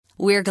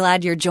We're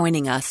glad you're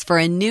joining us for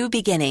A New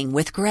Beginning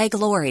with Greg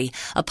Laurie,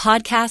 a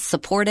podcast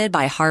supported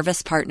by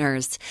Harvest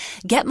Partners.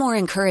 Get more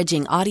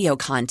encouraging audio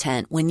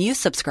content when you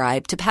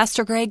subscribe to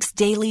Pastor Greg's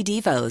Daily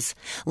Devos.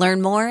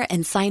 Learn more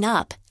and sign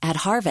up at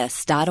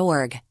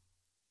harvest.org.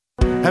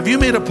 Have you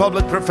made a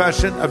public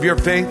profession of your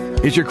faith?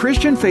 Is your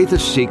Christian faith a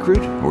secret,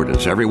 or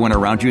does everyone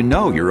around you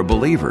know you're a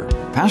believer?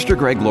 Pastor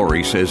Greg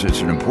Laurie says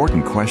it's an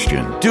important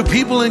question. Do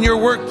people in your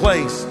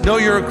workplace know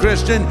you're a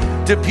Christian?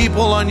 Do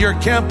people on your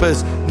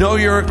campus know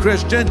you're a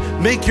Christian?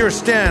 Make your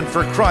stand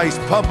for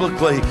Christ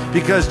publicly,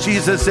 because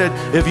Jesus said,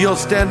 if you'll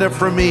stand up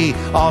for me,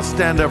 I'll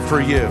stand up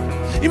for you.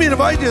 You mean if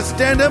I just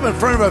stand up in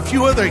front of a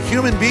few other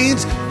human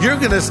beings, you're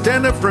going to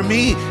stand up for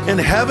me in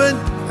heaven?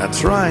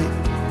 That's right.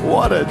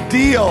 What a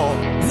deal.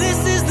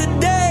 This is the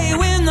day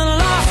when the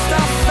lost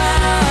are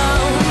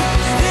found.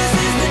 This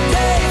is the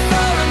day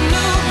for a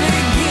new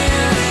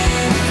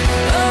beginning.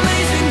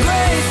 Amazing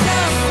grace,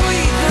 how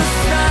sweet the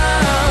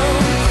sound.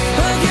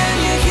 Again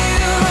you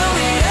hear all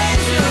the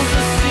angels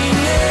are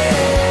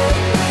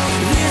singing.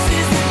 This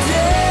is the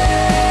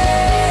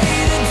day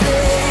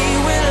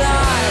when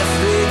life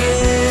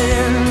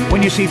begins. When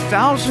you see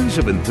thousands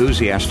of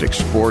enthusiastic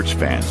sports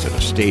fans at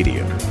a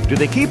stadium, do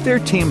they keep their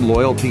team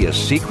loyalty a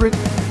secret?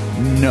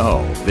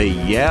 No, they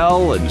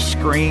yell and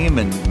scream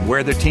and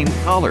wear their team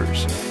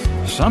colors.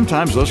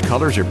 Sometimes those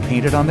colors are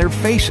painted on their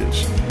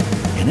faces,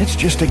 and it's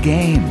just a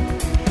game.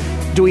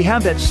 Do we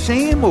have that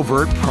same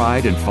overt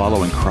pride in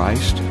following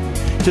Christ?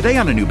 Today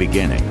on A New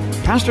Beginning,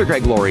 Pastor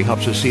Greg Laurie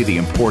helps us see the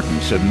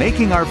importance of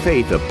making our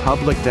faith a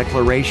public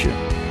declaration.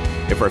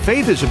 If our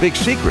faith is a big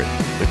secret,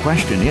 the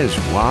question is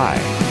why?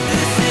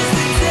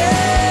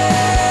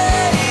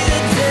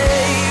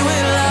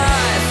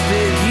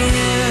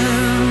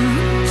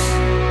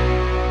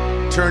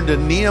 Turn to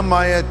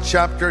Nehemiah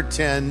chapter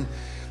 10.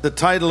 The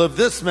title of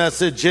this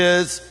message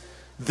is,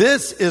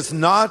 This is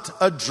Not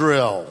a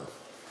Drill.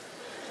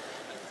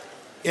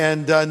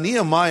 And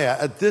Nehemiah,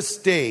 at this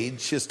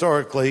stage,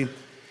 historically,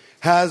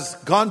 has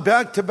gone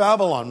back to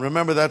Babylon.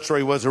 Remember, that's where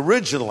he was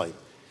originally,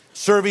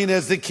 serving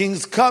as the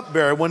king's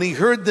cupbearer when he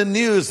heard the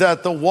news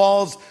that the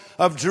walls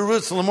of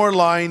Jerusalem were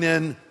lying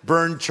in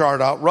burned,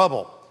 charred out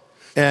rubble.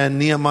 And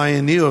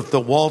Nehemiah knew if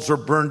the walls were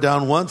burned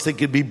down once, they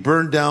could be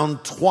burned down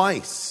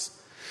twice.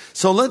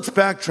 So let's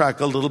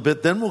backtrack a little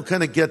bit, then we'll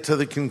kind of get to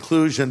the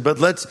conclusion. But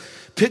let's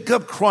pick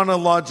up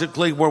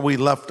chronologically where we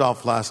left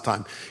off last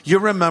time. You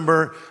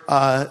remember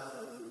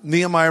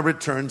Nehemiah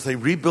returns, they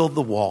rebuild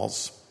the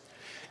walls.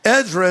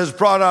 Ezra is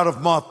brought out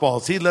of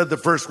mothballs. He led the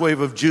first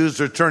wave of Jews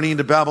returning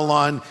to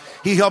Babylon.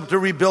 He helped to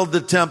rebuild the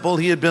temple.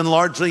 He had been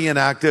largely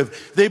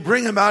inactive. They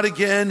bring him out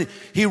again.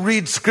 He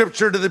reads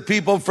scripture to the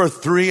people for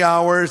 3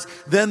 hours.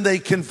 Then they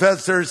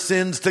confess their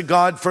sins to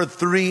God for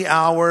 3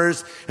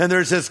 hours. And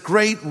there's this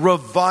great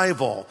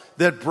revival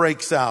that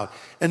breaks out.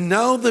 And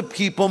now the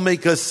people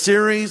make a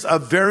series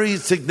of very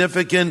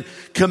significant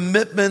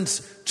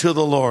commitments to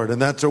the Lord.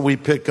 And that's where we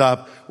pick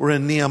up. We're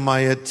in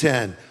Nehemiah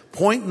 10.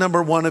 Point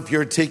number one, if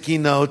you're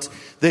taking notes,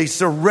 they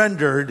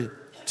surrendered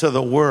to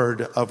the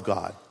word of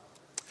God.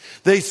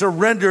 They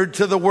surrendered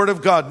to the word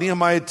of God.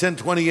 Nehemiah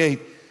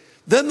 10:28.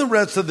 Then the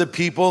rest of the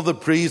people, the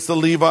priests, the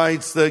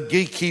Levites, the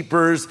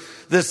gatekeepers,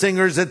 the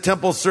singers, the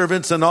temple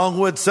servants, and all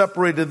who had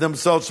separated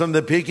themselves from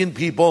the pagan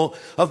people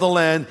of the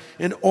land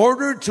in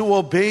order to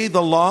obey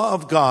the law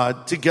of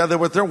God, together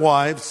with their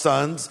wives,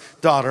 sons,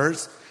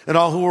 daughters, and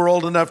all who were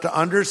old enough to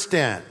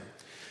understand,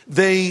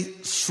 they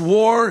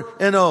swore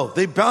an oath.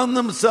 They bound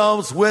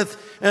themselves with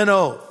an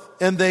oath,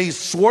 and they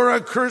swore a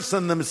curse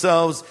on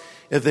themselves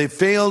if they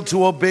failed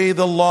to obey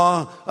the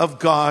law of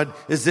God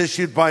as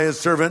issued by his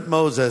servant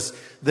Moses.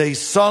 They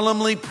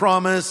solemnly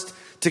promised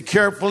to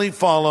carefully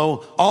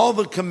follow all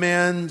the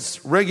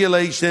commands,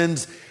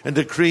 regulations, and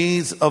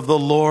decrees of the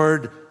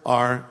Lord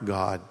our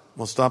God.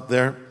 We'll stop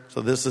there.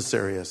 So this is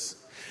serious.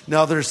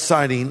 Now they're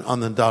signing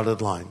on the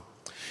dotted line.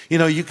 You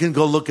know, you can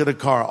go look at a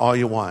car all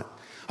you want.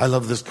 I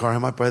love this car. I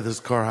might buy this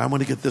car. I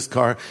want to get this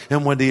car.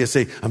 And one day you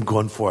say, I'm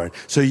going for it.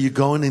 So you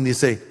go in and you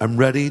say, I'm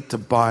ready to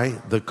buy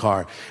the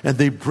car. And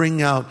they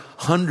bring out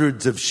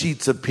hundreds of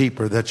sheets of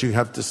paper that you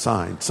have to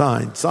sign.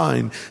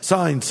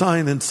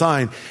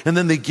 And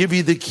then they give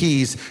you the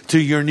keys to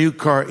your new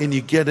car and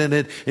you get in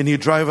it and you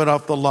drive it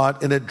off the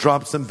lot and it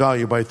drops in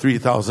value by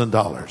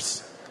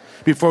 $3,000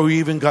 before you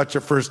even got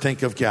your first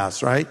tank of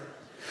gas, right?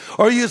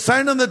 Or you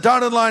sign on the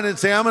dotted line and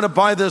say, I'm going to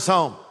buy this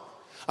home.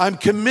 I'm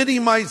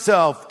committing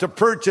myself to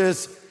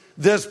purchase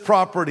this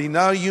property.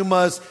 Now you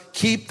must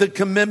keep the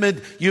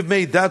commitment you've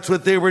made. That's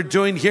what they were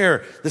doing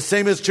here. The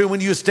same is true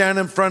when you stand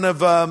in front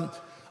of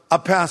a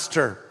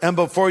pastor and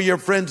before your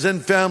friends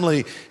and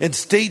family and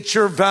state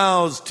your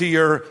vows to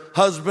your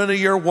husband or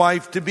your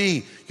wife to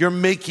be. You're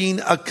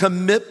making a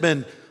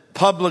commitment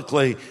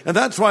publicly. And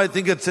that's why I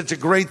think it's such a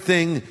great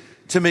thing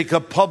to make a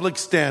public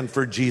stand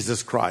for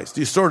Jesus Christ.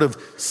 You sort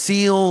of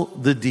seal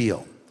the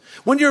deal.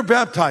 When you're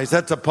baptized,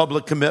 that's a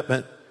public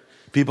commitment.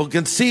 People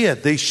can see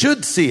it. They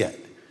should see it.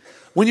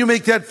 When you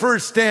make that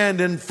first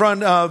stand in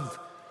front of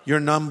your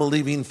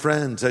non-believing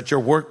friends at your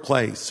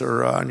workplace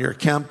or on your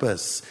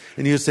campus,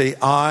 and you say,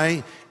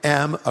 I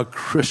am a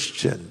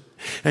Christian.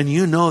 And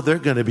you know they're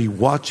going to be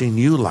watching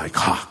you like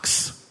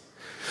hawks.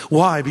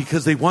 Why?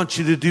 Because they want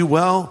you to do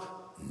well?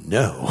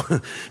 No.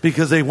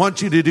 Because they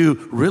want you to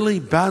do really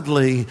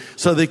badly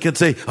so they can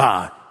say,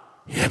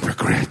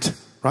 hypocrite,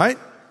 right?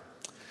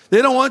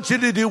 They don't want you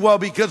to do well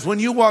because when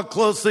you walk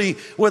closely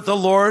with the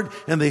Lord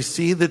and they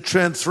see the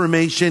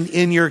transformation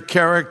in your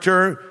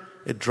character,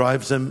 it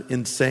drives them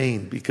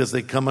insane because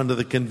they come under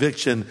the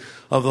conviction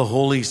of the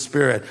Holy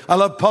Spirit. I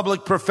love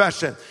public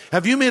profession.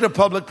 Have you made a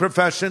public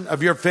profession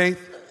of your faith?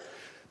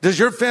 Does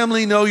your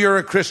family know you're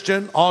a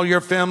Christian? All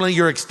your family,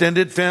 your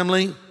extended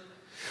family?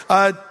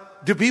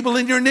 Do people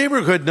in your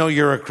neighborhood know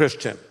you're a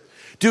Christian?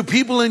 Do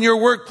people in your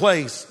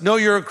workplace know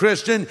you're a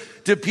Christian?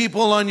 Do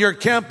people on your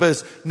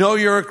campus know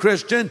you're a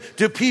Christian?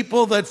 Do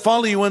people that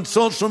follow you on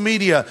social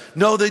media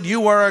know that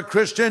you are a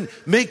Christian?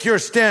 Make your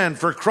stand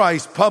for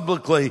Christ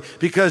publicly,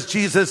 because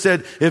Jesus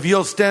said, if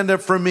you'll stand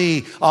up for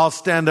me, I'll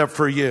stand up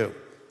for you.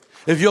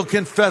 If you'll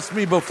confess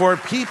me before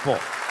people.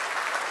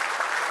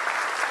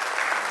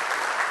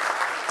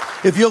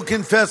 If you'll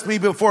confess me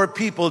before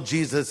people,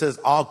 Jesus says,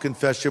 I'll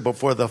confess you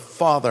before the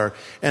Father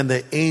and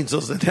the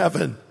angels in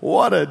heaven.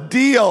 What a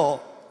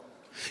deal.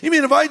 You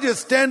mean if I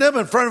just stand up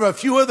in front of a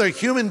few other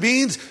human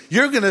beings,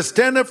 you're going to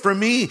stand up for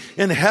me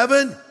in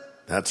heaven?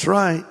 That's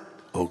right.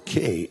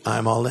 Okay,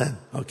 I'm all in.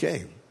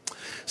 Okay.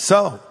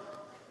 So,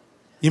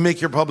 you make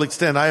your public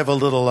stand. I have a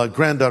little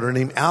granddaughter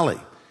named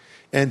Allie,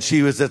 and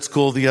she was at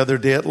school the other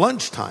day at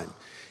lunchtime.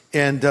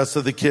 And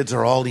so the kids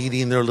are all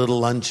eating their little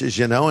lunches,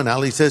 and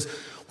Allie says,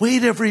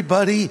 wait,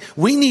 everybody,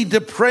 we need to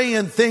pray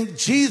and thank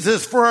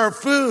Jesus for our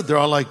food. They're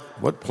all like,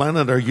 what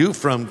planet are you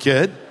from,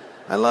 kid?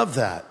 I love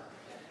that.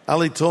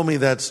 Allie told me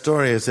that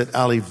story. I said,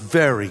 Allie,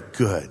 very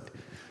good.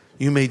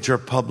 You made your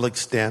public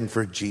stand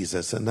for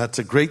Jesus. And that's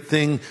a great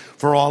thing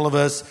for all of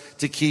us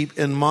to keep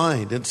in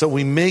mind. And so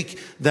we make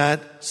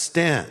that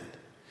stand.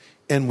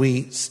 And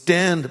we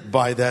stand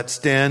by that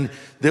stand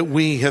that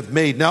we have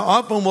made. Now,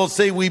 often we'll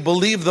say we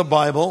believe the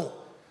Bible.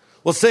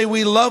 We'll say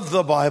we love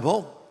the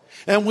Bible.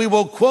 And we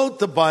will quote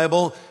the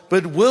Bible.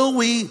 But will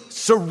we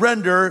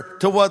surrender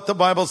to what the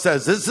Bible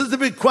says? This is the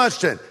big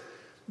question.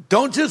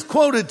 Don't just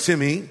quote it to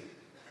me.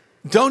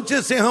 Don't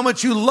just say how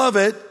much you love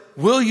it.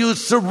 Will you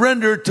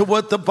surrender to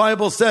what the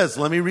Bible says?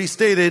 Let me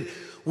restate it.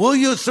 Will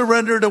you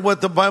surrender to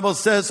what the Bible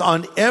says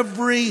on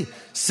every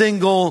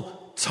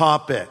single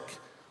topic?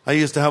 I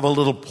used to have a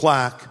little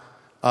plaque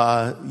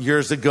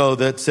years ago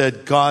that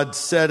said, God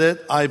said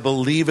it, I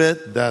believe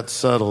it, that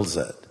settles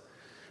it.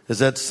 Does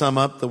that sum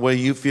up the way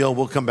you feel?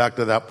 We'll come back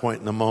to that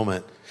point in a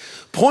moment.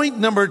 Point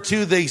number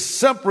 2, they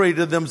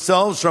separated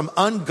themselves from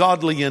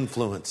ungodly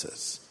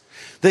influences.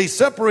 They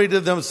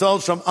separated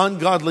themselves from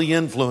ungodly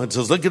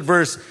influences. Look at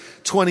verse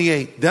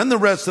 28. Then the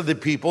rest of the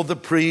people, the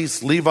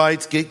priests,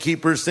 Levites,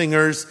 gatekeepers,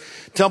 singers,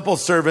 temple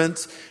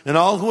servants, and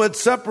all who had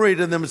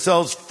separated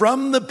themselves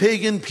from the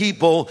pagan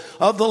people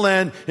of the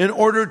land in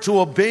order to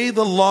obey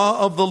the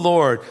law of the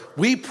Lord.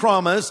 We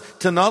promise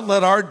to not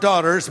let our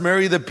daughters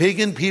marry the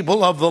pagan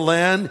people of the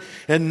land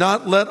and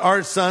not let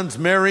our sons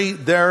marry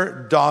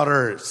their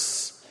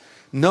daughters.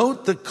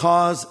 Note the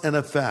cause and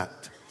effect.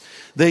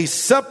 They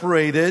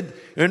separated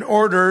in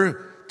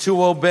order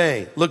to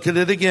obey. Look at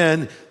it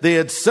again. They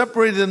had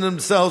separated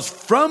themselves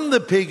from the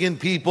pagan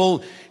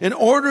people in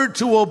order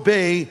to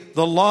obey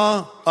the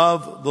law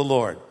of the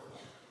Lord.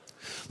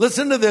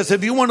 Listen to this.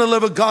 If you want to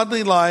live a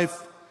godly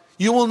life,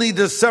 you will need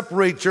to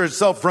separate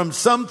yourself from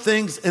some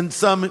things and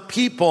some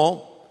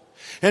people,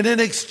 and in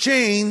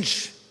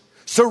exchange,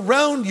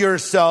 surround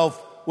yourself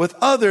with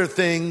other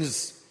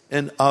things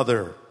and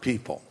other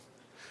people.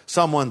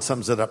 Psalm 1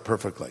 sums it up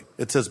perfectly.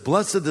 It says,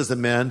 blessed is the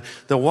man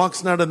that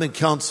walks not in the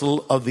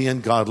counsel of the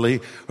ungodly,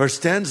 or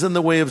stands in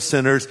the way of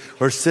sinners,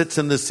 or sits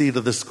in the seat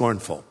of the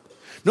scornful.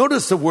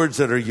 Notice the words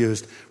that are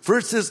used.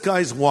 First, this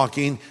guy's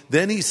walking,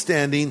 then he's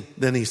standing,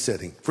 then he's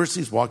sitting. First,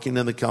 he's walking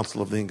in the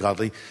counsel of the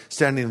ungodly,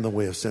 standing in the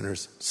way of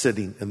sinners,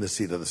 sitting in the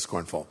seat of the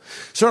scornful.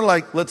 Sort of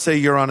like, let's say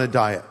you're on a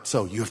diet,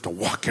 so you have to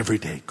walk every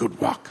day.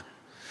 Good walk.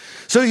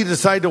 So you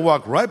decide to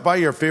walk right by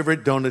your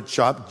favorite donut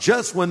shop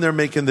just when they're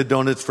making the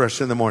donuts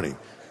fresh in the morning.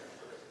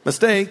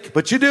 Mistake,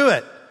 but you do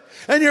it.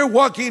 And you're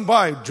walking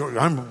by.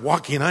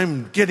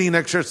 I'm getting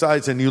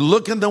exercise, and you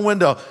look in the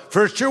window.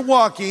 First you're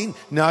walking,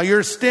 now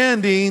you're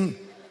standing.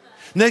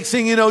 Next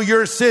thing you know,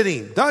 you're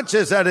sitting. Not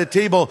just at a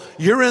table,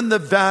 you're in the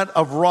vat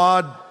of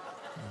raw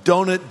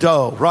donut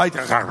dough, right?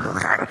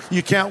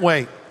 You can't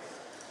wait.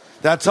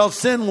 That's how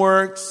sin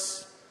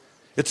works.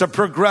 It's a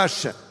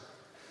progression.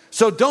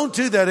 So don't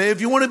do that. If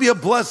you want to be a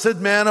blessed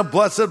man, a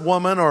blessed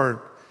woman,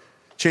 or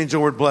change the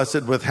word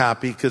blessed with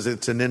happy because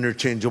it's an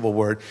interchangeable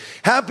word.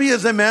 Happy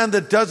is a man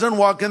that doesn't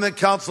walk in the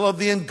counsel of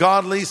the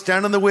ungodly,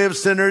 stand in the way of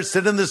sinners,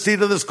 sit in the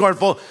seat of the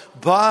scornful,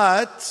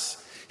 but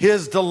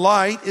his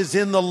delight is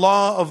in the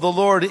law of the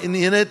Lord, and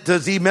in it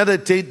does he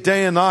meditate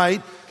day and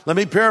night. Let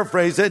me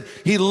paraphrase it.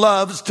 He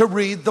loves to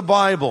read the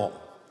Bible.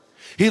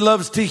 He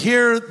loves to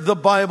hear the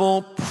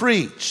Bible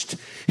preached.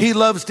 He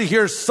loves to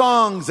hear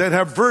songs that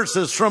have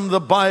verses from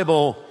the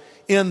Bible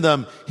in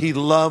them. He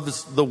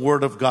loves the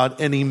Word of God,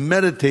 and he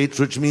meditates,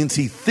 which means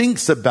he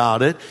thinks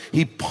about it,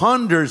 he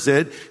ponders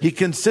it, he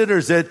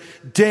considers it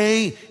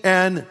day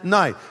and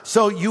night.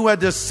 So you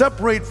had to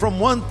separate from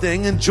one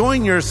thing and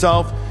join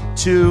yourself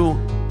to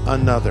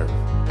another.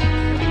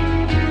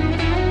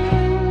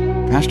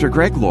 Pastor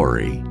Greg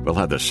Laurie will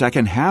have the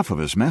second half of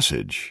his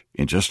message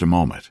in just a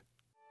moment.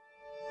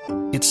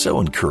 It's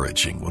so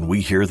encouraging when we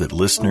hear that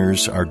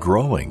listeners are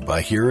growing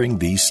by hearing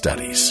these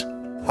studies.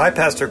 Hi,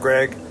 Pastor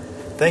Greg.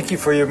 Thank you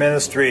for your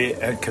ministry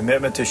and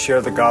commitment to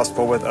share the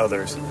gospel with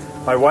others.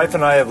 My wife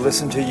and I have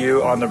listened to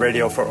you on the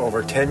radio for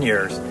over 10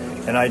 years,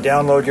 and I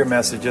download your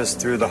messages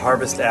through the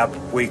Harvest app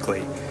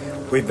weekly.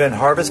 We've been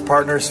Harvest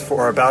partners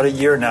for about a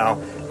year now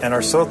and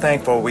are so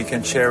thankful we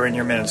can share in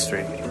your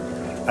ministry.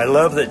 I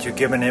love that you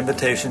give an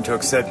invitation to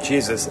accept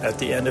Jesus at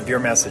the end of your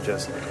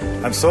messages.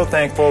 I'm so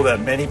thankful that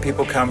many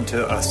people come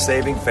to a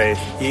saving faith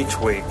each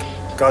week.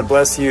 God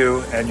bless you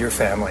and your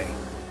family.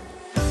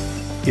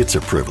 It's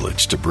a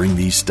privilege to bring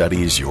these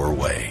studies your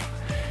way,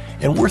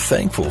 and we're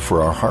thankful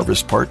for our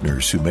Harvest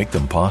partners who make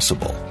them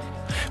possible.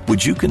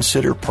 Would you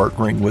consider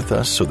partnering with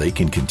us so they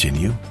can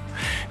continue?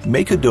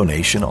 Make a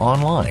donation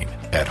online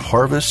at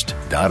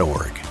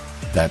harvest.org.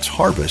 That's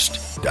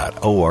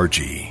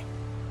harvest.org.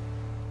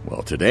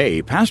 Well,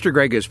 today, Pastor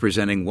Greg is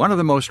presenting one of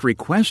the most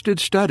requested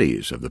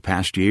studies of the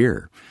past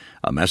year,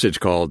 a message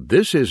called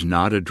This Is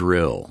Not a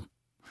Drill.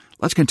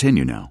 Let's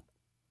continue now.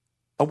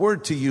 A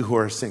word to you who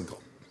are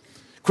single.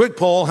 Quick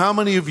poll, how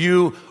many of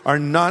you are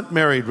not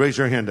married? Raise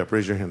your hand up,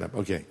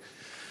 Okay.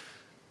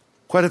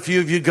 Quite a few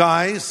of you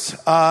guys.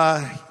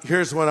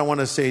 Here's what I want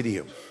to say to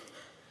you.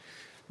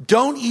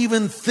 Don't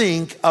even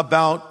think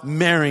about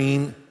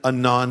marrying a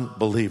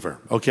non-believer,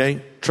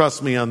 okay?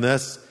 Trust me on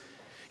this.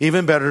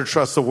 Even better,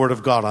 trust the Word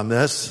of God on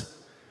this.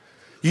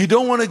 You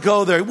don't want to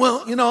go there.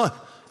 Well,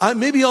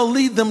 maybe I'll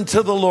lead them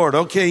to the Lord.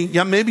 Okay,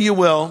 yeah, maybe you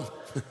will.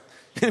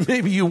 And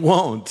maybe you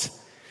won't.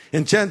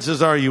 And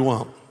chances are you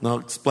won't. And I'll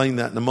explain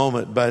that in a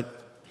moment. But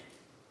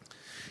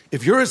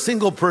if you're a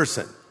single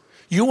person,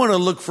 you want to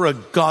look for a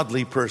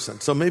godly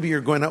person. So maybe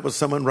you're going out with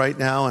someone right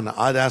now, and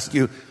I'd ask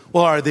you,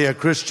 well, are they a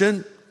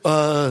Christian?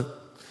 Yeah.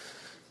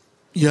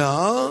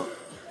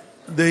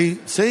 They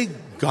say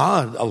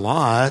God a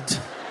lot.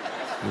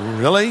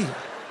 Really?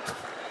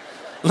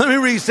 Let me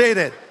restate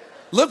it.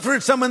 Look for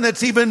someone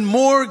that's even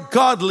more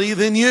godly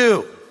than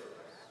you.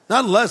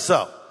 Not less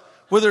so.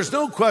 Well, there's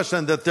no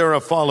question that they're a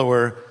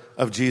follower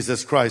of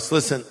Jesus Christ.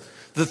 Listen,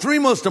 the three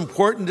most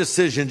important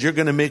decisions you're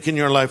going to make in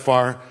your life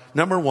are,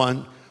 number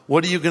one,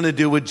 what are you going to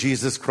do with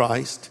Jesus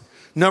Christ?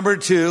 Number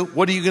two,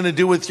 what are you going to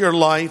do with your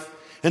life?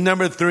 And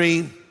number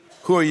three,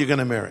 who are you going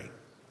to marry?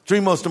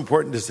 Three most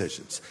important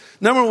decisions.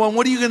 Number one,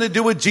 what are you going to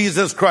do with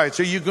Jesus Christ?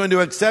 Are you going to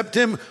accept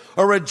him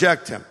or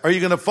reject him? Are you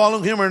going to follow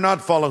him or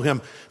not follow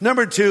him?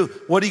 Number two,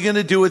 what are you going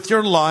to do with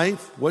your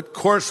life? What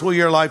course will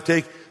your life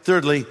take?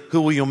 Thirdly,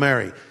 who will you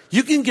marry?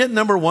 You can get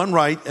number one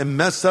right and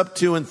mess up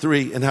 2 and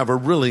 3 and have a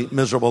really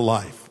miserable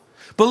life.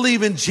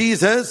 Believe in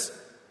Jesus,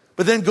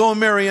 but then go and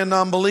marry a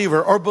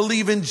non-believer. Or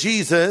believe in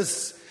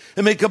Jesus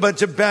and make a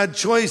bunch of bad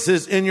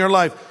choices in your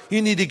life.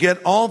 You need to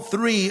get all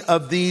three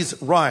of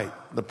these right.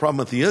 The problem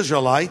with the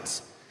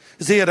Israelites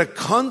is they had a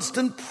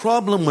constant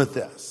problem with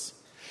this.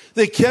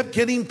 They kept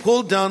getting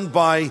pulled down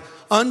by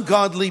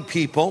ungodly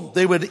people.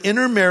 They would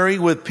intermarry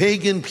with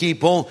pagan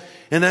people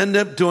and end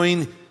up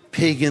doing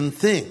pagan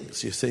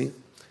things, you see.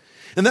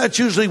 And that's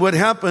usually what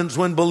happens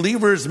when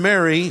believers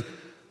marry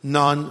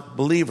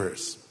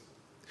non-believers.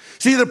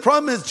 See, the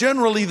problem is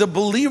generally the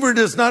believer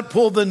does not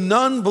pull the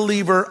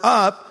non-believer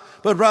up,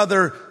 but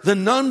rather the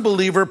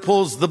non-believer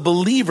pulls the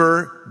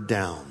believer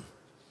down.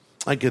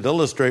 I could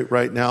illustrate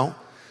right now.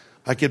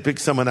 I could pick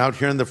someone out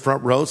here in the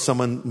front row,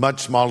 someone much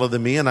smaller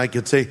than me, and I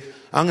could say,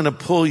 I'm going to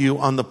pull you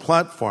on the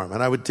platform.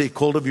 And I would take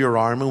hold of your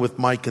arm, and with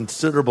my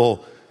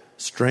considerable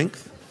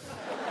strength,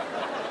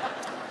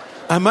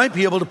 I might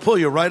be able to pull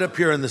you right up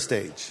here on the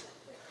stage.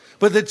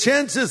 But the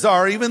chances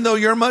are, even though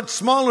you're much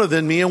smaller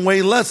than me and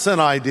weigh less than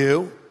I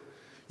do,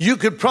 you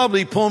could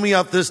probably pull me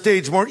off the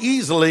stage more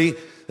easily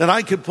than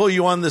I could pull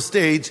you on the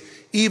stage,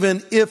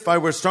 even if I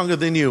were stronger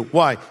than you.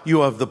 Why?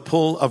 You have the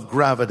pull of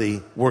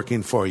gravity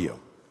working for you.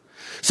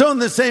 So in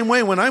the same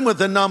way, when I'm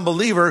with a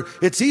non-believer,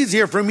 it's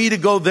easier for me to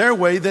go their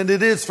way than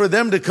it is for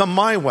them to come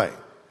my way.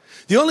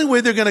 The only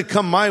way they're going to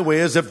come my way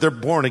is if they're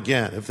born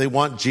again, if they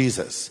want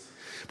Jesus.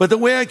 But the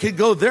way I could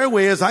go their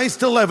way is I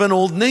still have an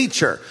old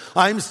nature.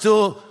 I'm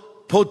still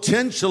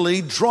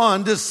potentially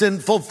drawn to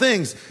sinful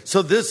things.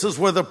 So this is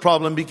where the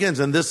problem begins.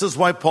 And this is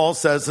why Paul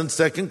says in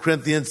 2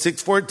 Corinthians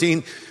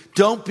 6:14,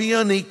 don't be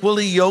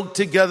unequally yoked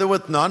together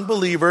with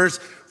non-believers,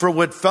 for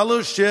what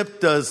fellowship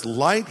does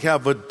light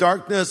have with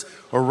darkness,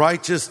 or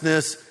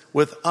righteousness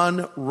with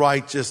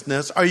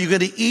unrighteousness? Are you going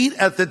to eat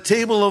at the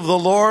table of the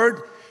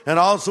Lord and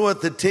also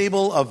at the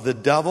table of the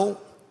devil?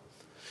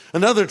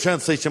 Another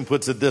translation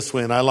puts it this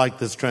way, and I like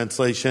this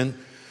translation.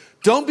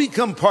 Don't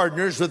become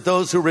partners with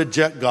those who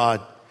reject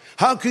God.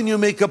 How can you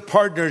make a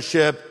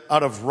partnership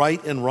out of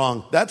right and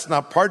wrong? That's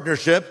not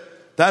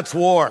partnership. That's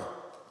war.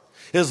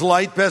 Is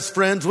light best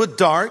friends with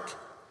dark?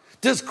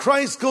 Does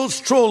Christ go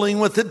strolling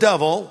with the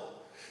devil?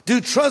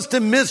 Do trust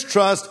and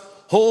mistrust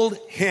hold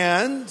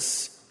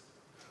hands?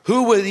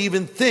 Who would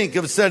even think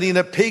of setting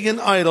up pagan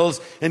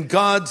idols in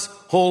God's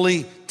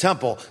holy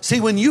temple?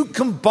 See, when you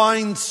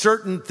combine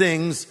certain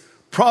things,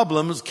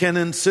 problems can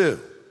ensue.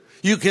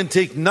 You can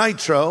take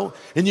nitro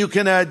and you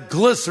can add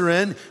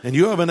glycerin and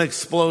you have an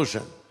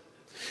explosion.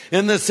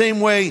 In the same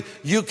way,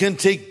 you can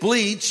take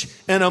bleach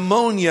and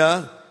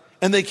ammonia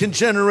and they can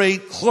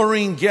generate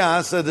chlorine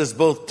gas that is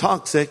both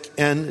toxic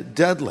and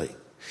deadly.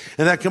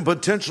 And that can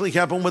potentially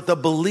happen with a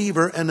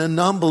believer and a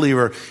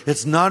non-believer.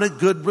 It's not a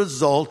good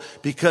result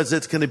because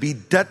it's going to be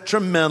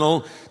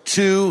detrimental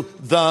to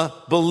the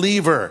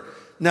believer.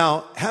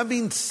 Now,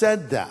 having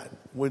said that,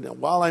 when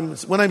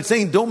I'm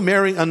saying don't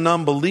marry a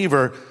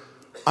non-believer,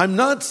 I'm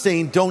not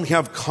saying don't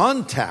have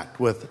contact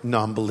with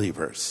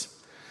non-believers.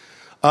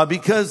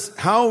 Because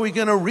how are we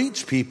going to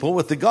reach people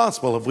with the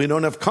gospel if we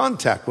don't have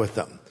contact with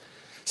them?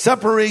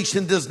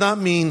 Separation does not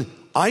mean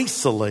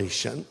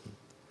isolation.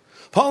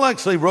 Paul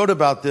actually wrote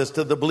about this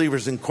to the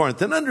believers in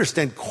Corinth. And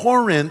understand,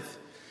 Corinth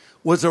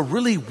was a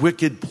really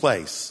wicked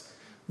place.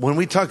 When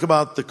we talk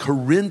about the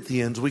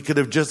Corinthians, we could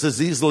have just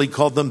as easily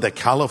called them the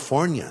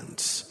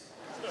Californians.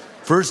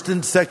 First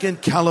and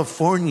second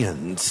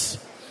Californians.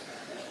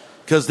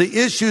 Because the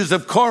issues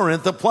of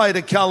Corinth apply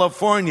to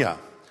California.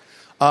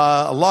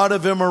 A lot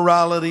of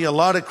immorality, a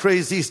lot of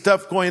crazy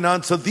stuff going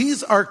on. So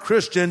these are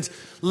Christians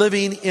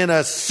living in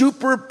a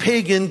super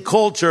pagan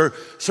culture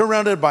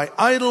surrounded by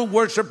idol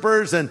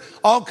worshipers and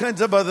all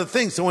kinds of other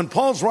things. So when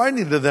Paul's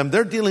writing to them,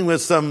 they're dealing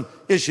with some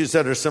issues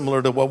that are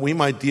similar to what we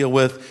might deal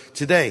with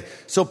today.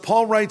 So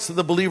Paul writes to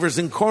the believers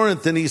in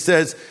Corinth and he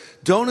says,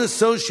 don't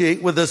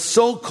associate with a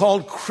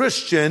so-called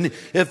Christian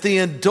if they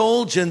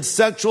indulge in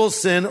sexual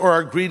sin or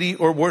are greedy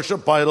or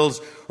worship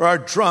idols or are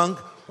drunk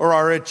or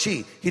are a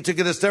cheat. He took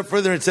it a step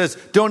further and says,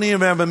 don't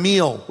even have a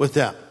meal with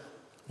them.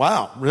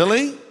 Wow,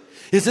 really?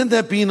 Isn't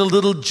that being a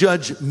little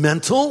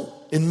judgmental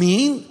and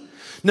mean?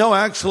 No,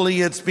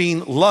 actually, it's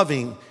being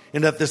loving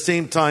and at the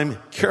same time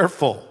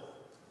careful.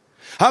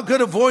 How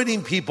could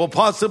avoiding people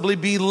possibly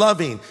be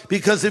loving?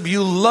 Because if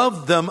you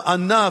love them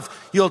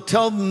enough, you'll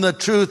tell them the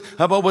truth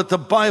about what the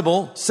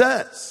Bible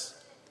says.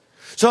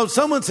 So if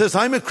someone says,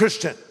 I'm a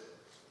Christian,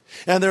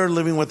 and they're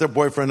living with their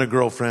boyfriend or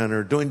girlfriend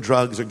or doing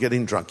drugs or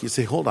getting drunk, you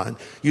say, hold on.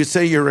 You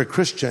say you're a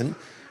Christian.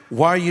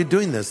 Why are you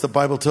doing this? The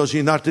Bible tells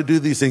you not to do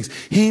these things.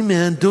 Hey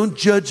man, don't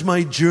judge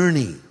my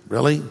journey.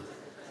 Really?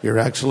 You're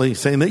actually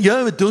saying that?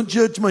 Yeah, but don't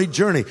judge my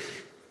journey.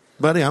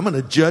 Buddy, I'm going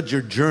to judge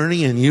your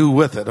journey and you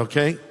with it,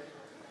 okay?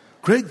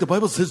 Greg, the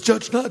Bible says,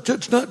 judge not,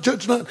 judge not,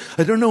 judge not.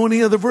 I don't know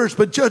any other verse,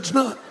 but judge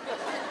not.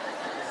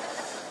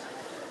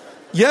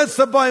 Yes,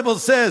 the Bible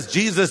says,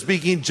 Jesus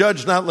speaking,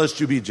 judge not lest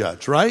you be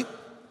judged, right?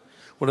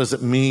 What does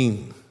it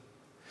mean?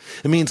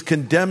 It means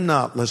condemn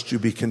not lest you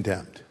be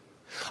condemned.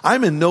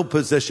 I'm in no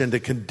position to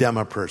condemn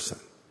a person,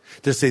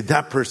 to say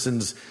that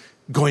person's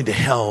going to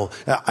hell.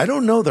 I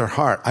don't know their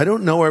heart. I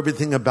don't know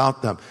everything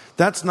about them.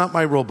 That's not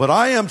my role. But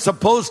I am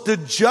supposed to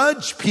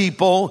judge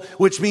people,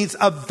 which means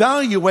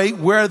evaluate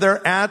where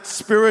they're at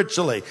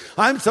spiritually.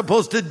 I'm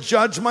supposed to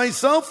judge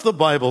myself, the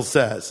Bible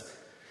says.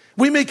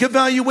 We make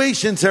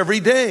evaluations every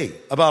day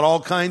about all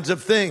kinds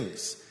of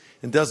things.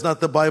 And does not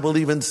the Bible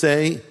even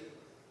say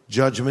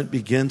judgment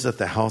begins at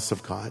the house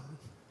of God?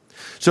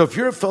 So if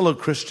you're a fellow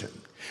Christian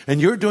and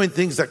you're doing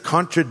things that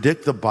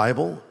contradict the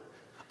Bible,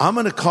 I'm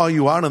going to call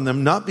you out on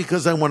them, not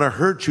because I want to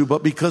hurt you,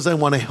 but because I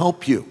want to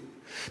help you.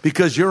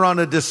 Because you're on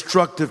a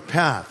destructive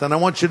path, and I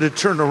want you to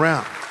turn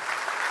around.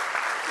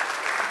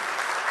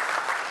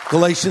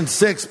 Galatians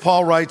 6,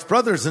 Paul writes,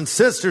 brothers and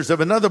sisters, if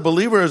another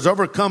believer is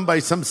overcome by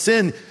some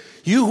sin,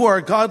 you who are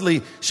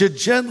godly should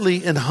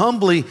gently and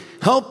humbly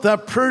help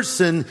that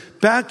person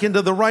back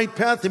into the right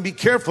path, and be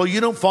careful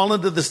you don't fall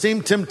into the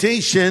same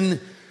temptation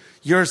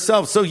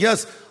yourself. So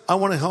yes, I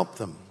want to help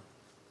them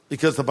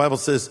because the Bible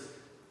says,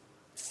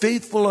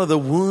 faithful are the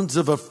wounds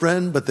of a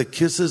friend, but the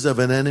kisses of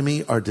an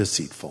enemy are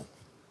deceitful.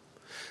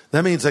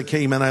 That means,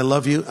 okay, man, I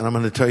love you, and I'm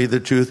going to tell you the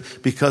truth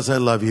because I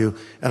love you,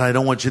 and I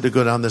don't want you to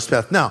go down this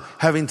path. Now,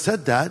 having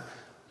said that,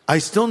 I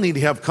still need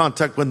to have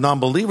contact with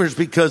non-believers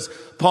because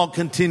Paul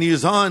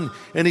continues on,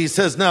 and he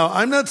says, now,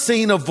 I'm not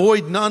saying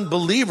avoid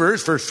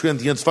non-believers, 1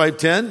 Corinthians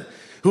 5:10,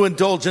 who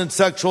indulge in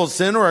sexual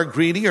sin or are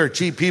greedy or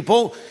cheat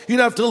people. You'd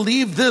have to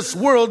leave this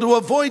world to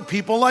avoid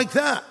people like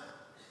that.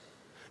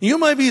 You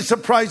might be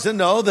surprised to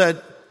know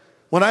that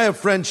when I have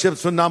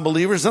friendships with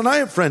non-believers, and I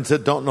have friends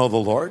that don't know the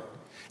Lord,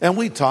 and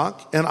we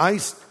talk, and I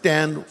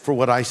stand for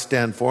what I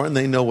stand for, and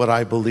they know what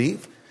I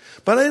believe.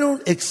 But I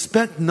don't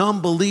expect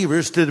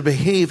non-believers to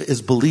behave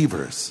as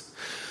believers.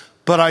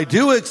 But I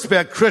do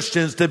expect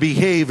Christians to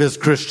behave as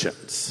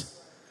Christians.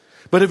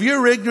 But if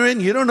you're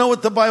ignorant, you don't know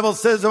what the Bible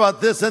says about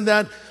this and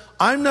that,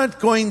 I'm not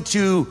going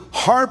to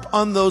harp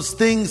on those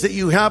things that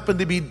you happen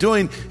to be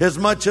doing as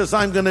much as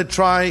I'm going to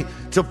try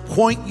to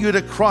point you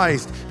to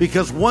Christ.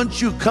 Because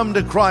once you come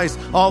to Christ,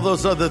 all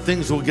those other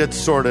things will get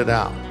sorted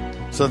out.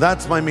 So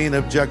that's my main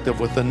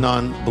objective with a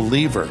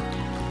non-believer.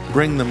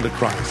 bring them to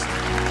Christ.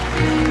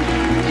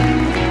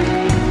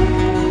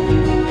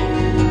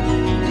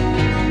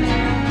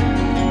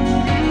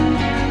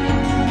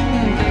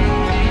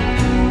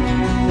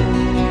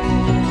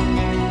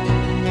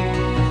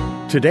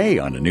 Today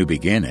on A New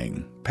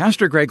Beginning,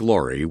 Pastor Greg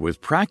Laurie with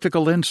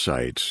practical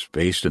insights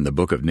based in the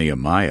book of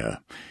Nehemiah.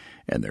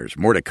 And there's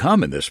more to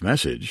come in this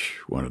message,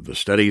 one of the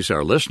studies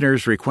our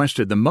listeners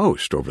requested the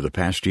most over the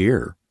past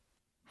year.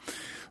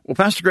 Well,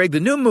 Pastor Greg,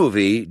 the new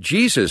movie,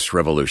 Jesus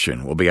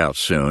Revolution, will be out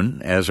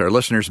soon. As our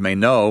listeners may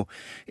know,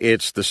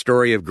 it's the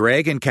story of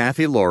Greg and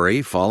Kathy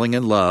Laurie falling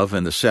in love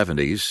in the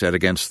 70s, set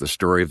against the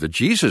story of the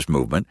Jesus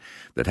movement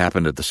that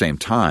happened at the same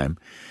time.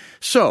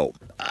 So,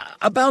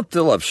 about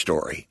the love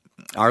story.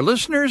 Our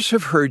listeners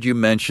have heard you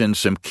mention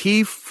some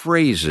key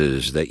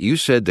phrases that you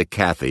said to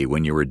Kathy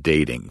when you were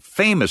dating.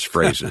 Famous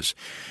phrases.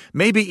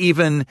 Maybe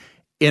even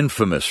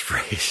infamous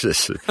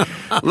phrases.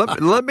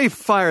 let me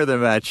fire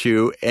them at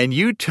you, and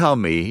you tell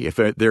me if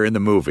they're in the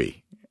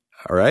movie.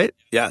 All right?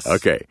 Yes.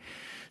 Okay.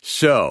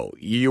 So,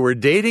 you were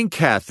dating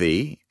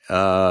Kathy,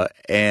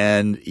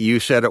 and you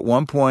said at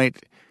one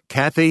point,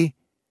 Kathy,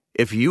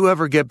 if you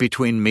ever get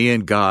between me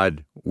and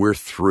God, we're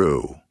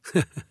through.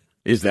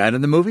 Is that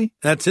in the movie?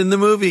 That's in the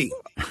movie.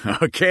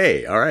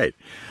 Okay, all right.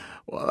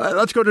 Well,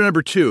 let's go to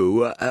number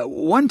 2.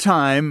 One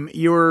time,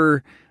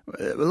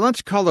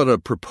 let's call it a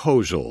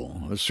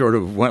proposal, sort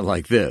of went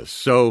like this.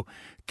 So,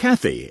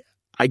 Kathy,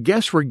 I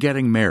guess we're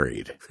getting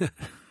married.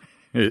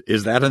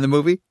 Is that in the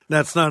movie?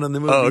 That's not in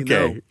the movie,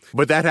 okay. No.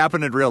 But that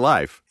happened in real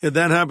life. Yeah,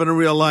 that happened in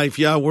real life.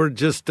 Yeah, we're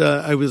just,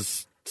 I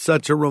was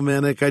such a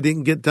romantic. I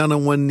didn't get down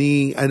on one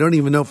knee. I don't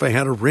even know if I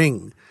had a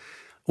ring.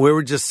 We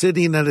were just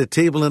sitting at a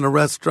table in a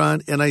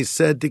restaurant, and I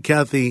said to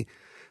Kathy,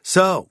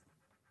 so,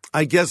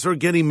 I guess we're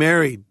getting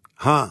married,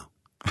 huh?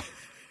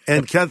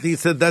 And Kathy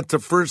said, that's the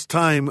first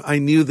time I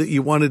knew that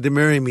you wanted to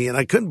marry me. And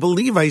I couldn't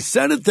believe I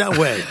said it that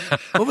way.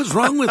 What was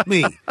wrong with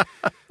me?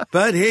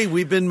 But hey,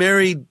 we've been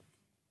married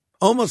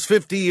almost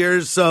 50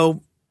 years,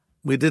 so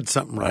we did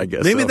something right. I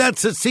guess Maybe so.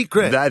 That's a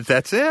secret.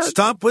 That's it.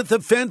 Stop with the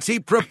fancy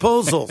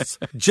proposals.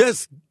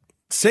 Just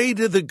say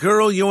to the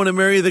girl you want to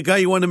marry, the guy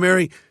you want to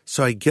marry,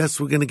 so I guess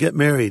we're going to get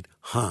married,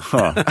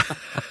 huh?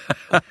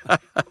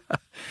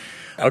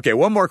 Okay,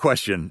 one more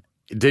question.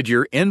 Did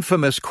your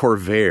infamous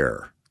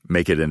Corvair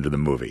make it into the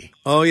movie?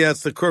 Oh,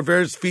 yes. The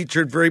Corvair is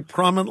featured very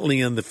prominently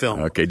in the film.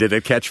 Okay. Did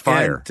it catch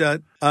fire?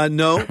 And,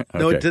 no,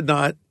 Okay. it did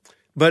not.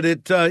 But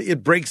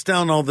it breaks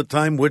down all the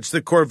time, which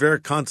the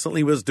Corvair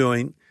constantly was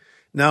doing.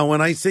 Now,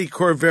 when I say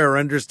Corvair,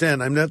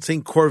 understand, I'm not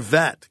saying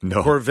Corvette.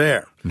 No.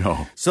 Corvair.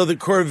 No. So the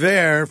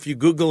Corvair, if you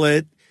Google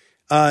it,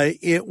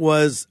 it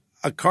was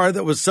a car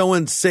that was so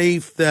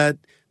unsafe that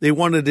they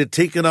wanted to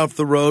take it off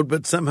the road,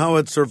 but somehow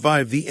it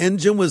survived. The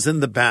engine was in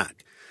the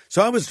back.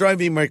 So I was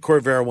driving my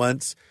Corvair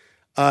once,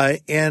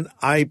 and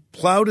I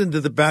plowed into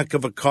the back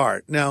of a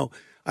car. Now,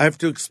 I have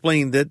to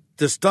explain that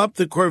to stop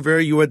the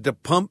Corvair, you had to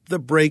pump the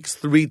brakes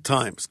 3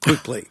 times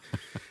quickly.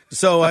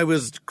 So I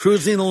was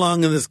cruising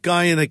along, and this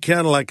guy in a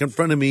Cadillac in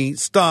front of me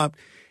stopped,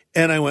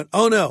 and I went,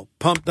 oh no,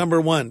 pump number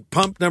 1,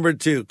 pump number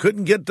 2.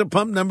 Couldn't get to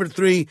pump number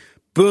 3.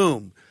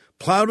 Boom.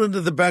 Plowed into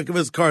the back of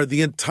his car.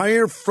 The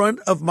entire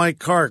front of my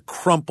car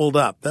crumpled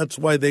up. That's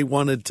why they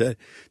wanted to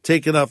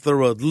take it off the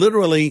road.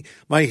 Literally,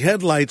 my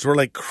headlights were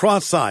like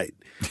cross-eyed.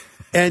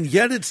 And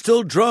yet it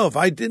still drove.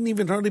 I didn't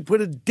even hardly put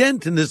a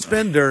dent in this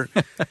fender.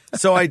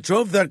 So I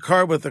drove that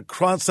car with the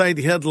cross-eyed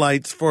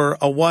headlights for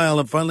a while.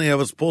 And finally I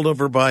was pulled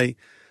over by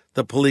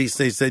the police.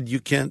 They said, you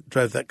can't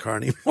drive that car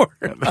anymore.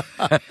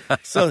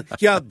 So,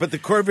 yeah, but the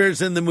Corvair's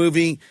in the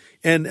movie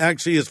and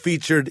actually is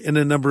featured in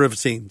a number of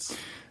scenes.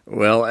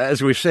 Well,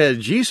 as we've said,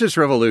 Jesus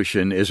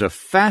Revolution is a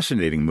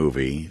fascinating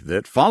movie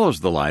that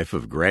follows the life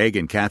of Greg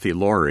and Kathy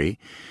Laurie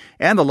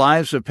and the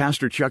lives of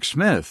Pastor Chuck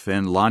Smith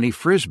and Lonnie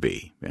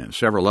Frisbee and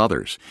several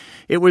others.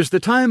 It was the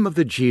time of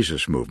the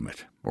Jesus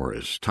movement, or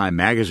as Time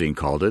magazine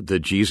called it, the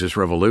Jesus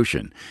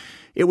Revolution.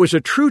 It was a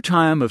true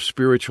time of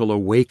spiritual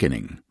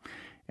awakening,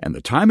 and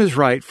the time is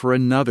right for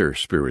another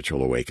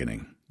spiritual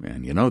awakening.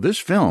 And, this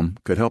film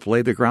could help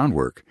lay the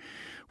groundwork.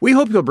 We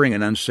hope you'll bring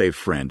an unsaved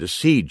friend to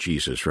see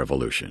Jesus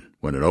Revolution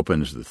when it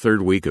opens the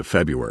 3rd week of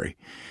February,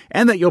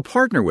 and that you'll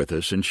partner with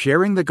us in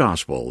sharing the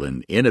gospel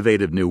in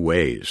innovative new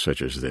ways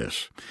such as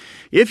this.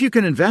 If you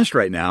can invest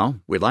right now,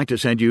 we'd like to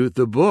send you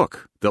the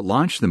book that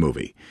launched the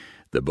movie.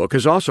 The book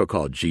is also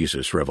called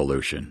Jesus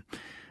Revolution.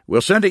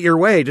 We'll send it your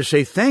way to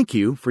say thank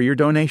you for your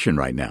donation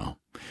right now.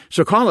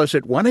 So call us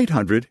at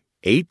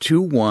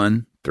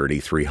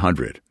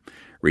 1-800-821-3300.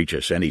 Reach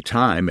us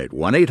anytime at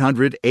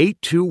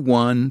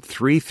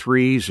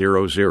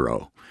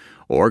 1-800-821-3300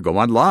 or go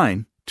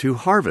online to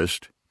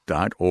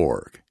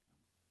harvest.org.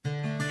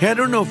 Hey, I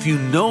don't know if you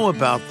know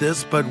about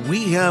this, but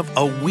we have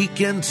a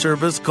weekend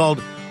service called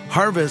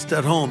Harvest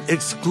at Home,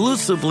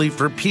 exclusively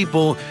for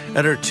people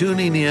that are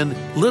tuning in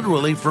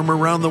literally from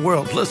around the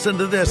world. Listen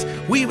to this.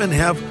 We even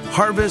have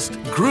Harvest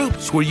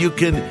groups where you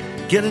can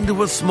get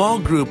into a small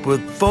group with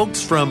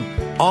folks from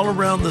all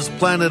around this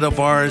planet of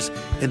ours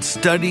and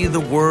study the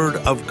Word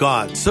of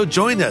God. So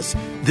join us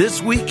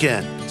this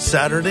weekend,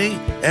 Saturday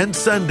and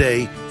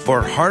Sunday,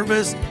 for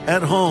Harvest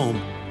at Home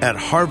at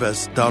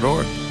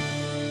harvest.org.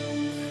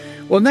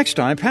 Well, next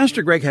time,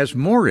 Pastor Greg has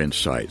more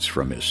insights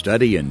from his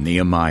study in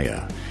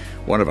Nehemiah,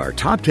 one of our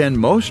top 10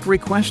 most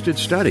requested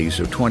studies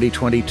of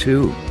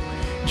 2022.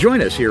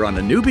 Join us here on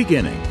A New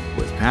Beginning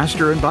with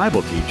pastor and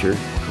Bible teacher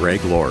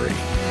Greg Laurie.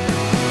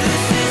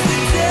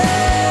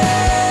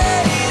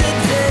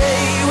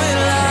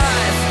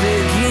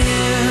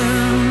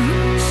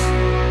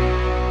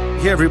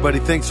 Hey, everybody.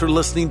 Thanks for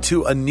listening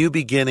to A New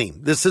Beginning.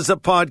 This is a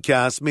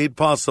podcast made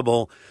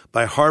possible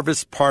by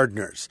Harvest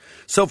Partners.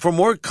 So for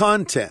more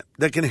content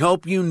that can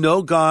help you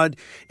know God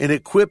and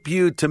equip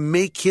you to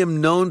make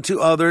Him known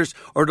to others,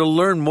 or to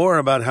learn more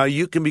about how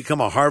you can become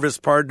a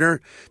Harvest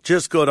Partner,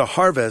 just go to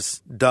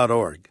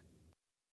harvest.org.